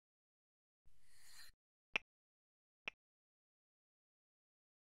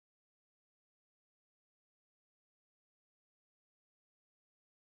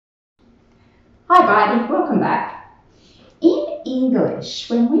Hi Bridie, welcome back. In English,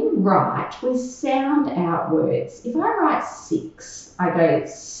 when we write, we sound out words. If I write 6, I go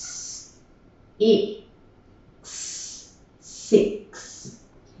six.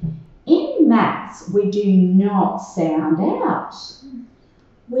 In maths, we do not sound out.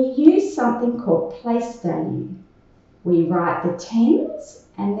 We use something called place value. We write the tens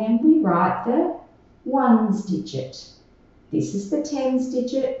and then we write the ones digit. This is the tens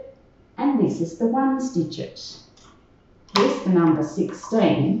digit and this is the ones digit. Here's the number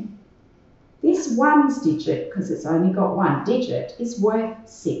 16. This ones digit, because it's only got one digit, is worth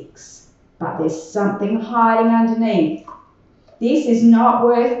 6. But there's something hiding underneath. This is not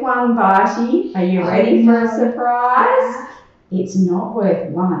worth 1, Barty. Are you ready for a surprise? It's not worth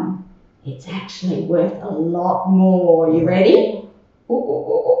 1. It's actually worth a lot more. You ready?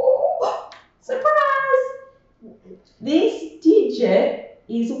 Surprise! This digit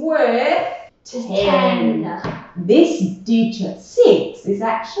is worth 10. This digit 6 is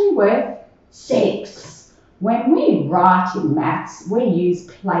actually worth 6. When we write in maths, we use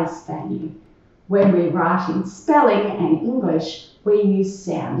place value. When we write in spelling and English, we use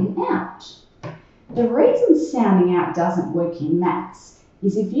sounding out. The reason sounding out doesn't work in maths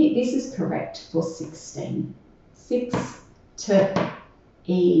is this is correct for 16.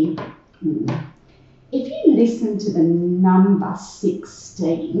 6-E. If you listen to the number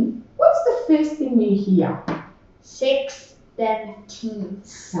 16, what's the first thing you hear? 17.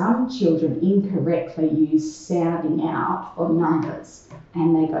 Some children incorrectly use sounding out for numbers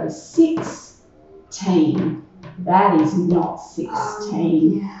and they go 16. That is not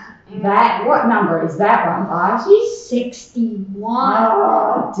 16. What number is that one, Barty? 61.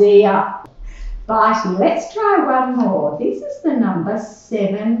 Oh dear. Barty, let's try one more. This is the number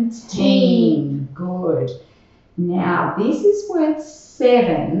 17. Good. Now this is worth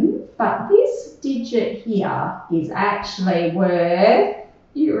 7, but this digit here is actually worth,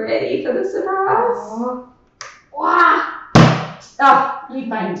 you ready for the surprise? Wow. Oh, you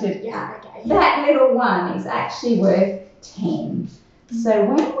fainted. Yeah, okay. That little one is actually worth 10. So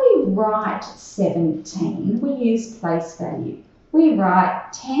when we write 17, we use place value. We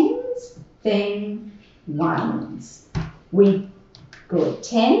write tens, then ones. Good.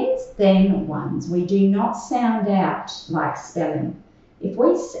 Tens, then ones. We do not sound out like spelling. If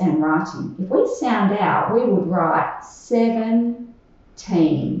we sound out, we would write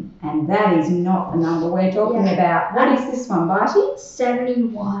 17, and that is not the number we're talking about. What is this one, Barty?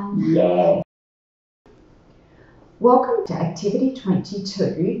 71. Yeah. Welcome to Activity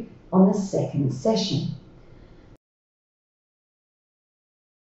 22 on the second session.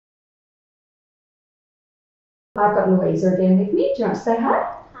 I've got Louisa again with me. Do you want to say hi?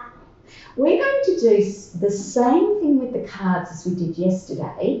 Hi. We're going to do the same thing with the cards as we did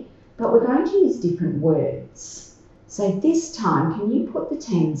yesterday, but we're going to use different words. So this time, can you put the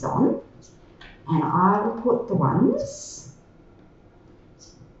tens on? And I will put the ones.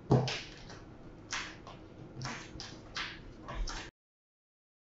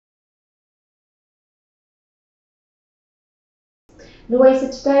 Louisa,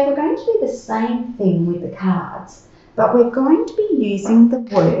 today we're going to do the same thing with the cards, but we're going to be using the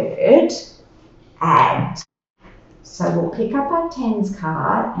word add. So we'll pick up our tens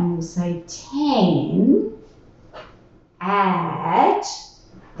card and we'll say 10, add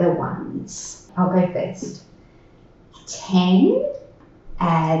the ones. I'll go first. 10,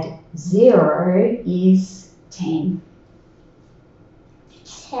 add 0 is 10.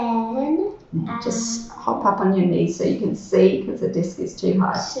 10. Now just hop up on your knees so you can see because the disc is too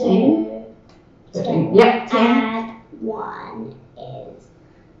high. 10. 10. Yep, 10. Add 1 is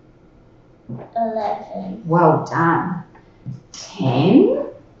 11. Well done. 10,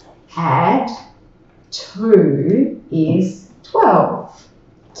 add 2 is 12.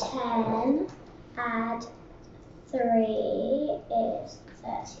 10. Add 3 is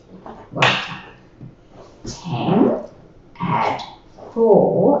 13. Well done. 10, add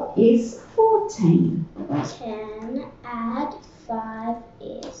 4 is 14. 10. Add 5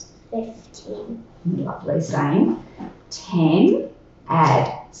 is 15. Lovely, same. 10,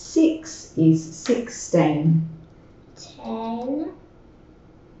 add 6 is 16. 10.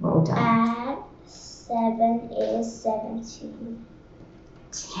 Well done. Add 7 is 17.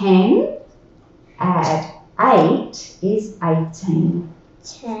 10, add 8 is 18.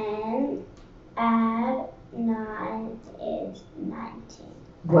 10. Add 9 is 19.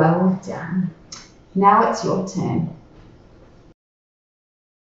 Well done. Now it's your turn.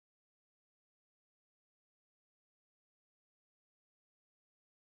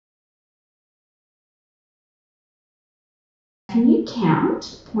 Can you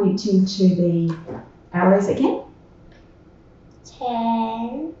count, pointing to the arrows again?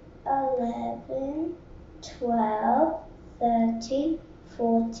 10, 11, 12, 13,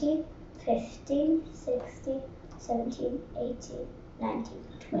 14, 15, 16, 17, 18, 19,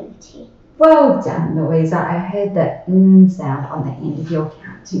 20. Well done, Louisa. I heard the sound on the end of your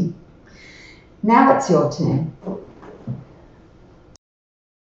counting. Now it's your turn.